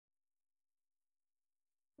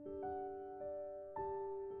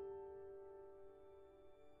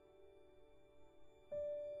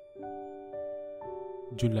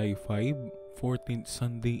July 5, 14th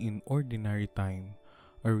Sunday in Ordinary Time.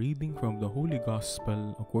 A reading from the Holy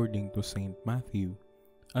Gospel according to Saint Matthew.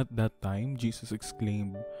 At that time, Jesus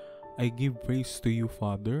exclaimed, I give praise to you,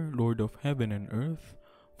 Father, Lord of heaven and earth,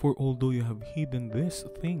 for although you have hidden these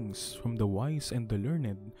things from the wise and the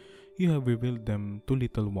learned, you have revealed them to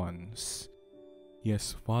little ones.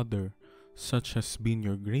 Yes, Father, such has been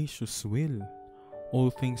your gracious will. All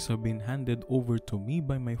things have been handed over to me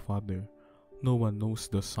by my Father. No one knows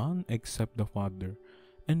the Son except the Father,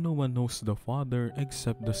 and no one knows the Father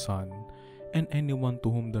except the Son, and anyone to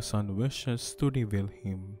whom the Son wishes to reveal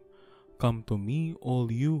him. Come to me,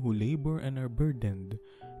 all you who labor and are burdened,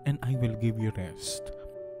 and I will give you rest.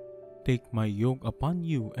 Take my yoke upon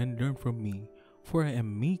you and learn from me, for I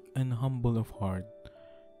am meek and humble of heart,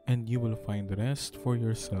 and you will find rest for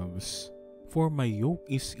yourselves. For my yoke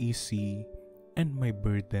is easy, and my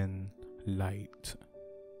burden light.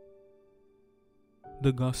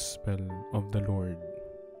 The Gospel of the Lord.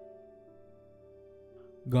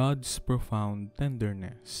 God's profound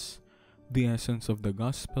tenderness. The essence of the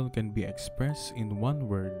Gospel can be expressed in one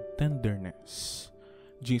word, tenderness.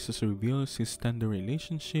 Jesus reveals his tender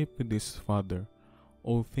relationship with his Father.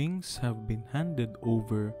 All things have been handed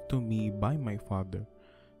over to me by my Father.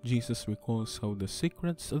 Jesus recalls how the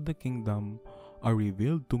secrets of the kingdom are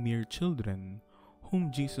revealed to mere children,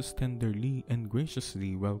 whom Jesus tenderly and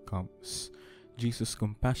graciously welcomes. Jesus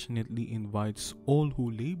compassionately invites all who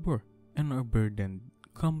labor and are burdened,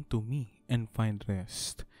 come to me and find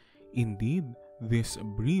rest. Indeed, this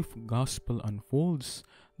brief gospel unfolds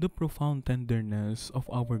the profound tenderness of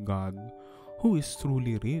our God, who is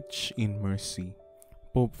truly rich in mercy.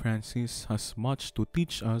 Pope Francis has much to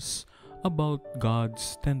teach us about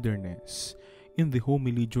God's tenderness. In the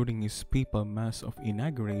homily during his papal Mass of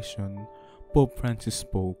inauguration, Pope Francis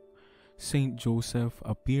spoke, Saint Joseph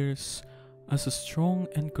appears as a strong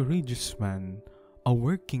and courageous man, a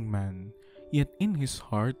working man, yet in his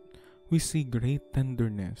heart we see great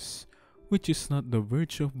tenderness, which is not the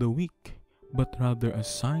virtue of the weak, but rather a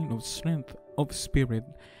sign of strength of spirit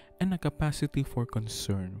and a capacity for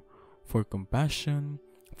concern, for compassion,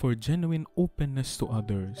 for genuine openness to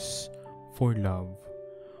others, for love.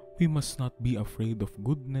 We must not be afraid of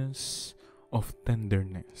goodness, of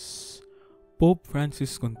tenderness. Pope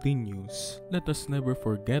Francis continues, let us never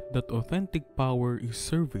forget that authentic power is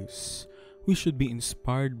service. We should be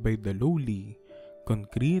inspired by the lowly,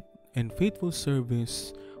 concrete, and faithful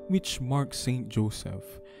service which marks Saint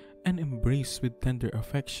Joseph, and embrace with tender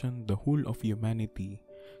affection the whole of humanity,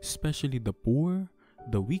 especially the poor,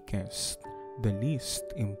 the weakest, the least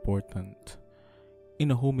important.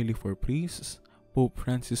 In a homily for priests, Pope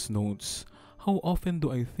Francis notes, how often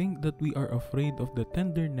do I think that we are afraid of the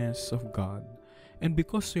tenderness of God, and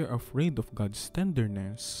because we are afraid of God's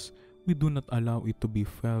tenderness, we do not allow it to be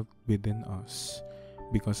felt within us.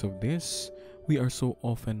 Because of this, we are so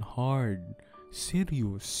often hard,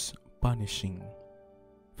 serious, punishing.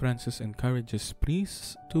 Francis encourages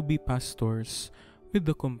priests to be pastors with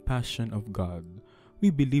the compassion of God. We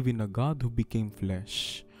believe in a God who became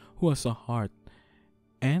flesh, who has a heart,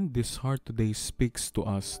 and this heart today speaks to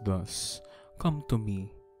us thus, come to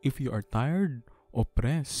me, if you are tired,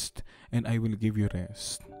 oppressed, and I will give you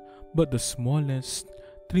rest. But the smallest,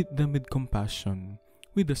 treat them with compassion,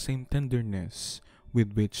 with the same tenderness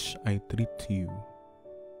with which I treat you.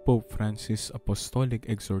 Pope Francis' apostolic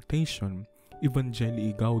exhortation,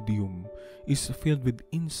 Evangelii Gaudium, is filled with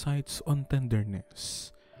insights on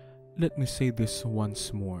tenderness. Let me say this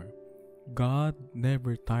once more. God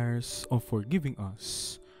never tires of forgiving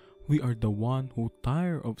us. We are the one who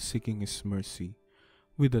tire of seeking His mercy,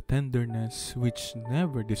 with a tenderness which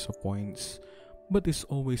never disappoints, but is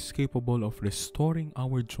always capable of restoring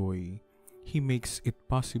our joy. He makes it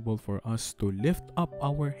possible for us to lift up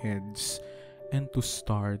our heads and to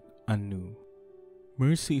start anew.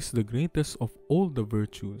 Mercy is the greatest of all the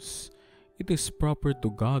virtues. It is proper to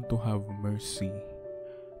God to have mercy.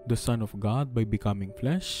 The Son of God, by becoming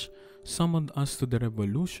flesh, summoned us to the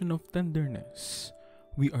revolution of tenderness.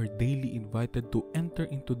 We are daily invited to enter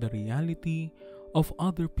into the reality of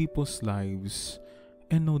other people's lives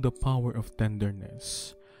and know the power of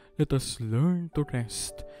tenderness. Let us learn to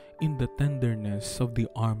rest in the tenderness of the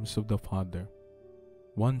arms of the Father.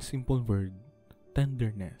 One simple word,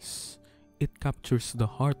 tenderness. It captures the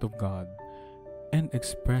heart of God and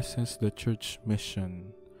expresses the church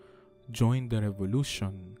mission. Join the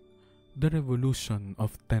revolution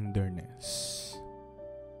of tenderness.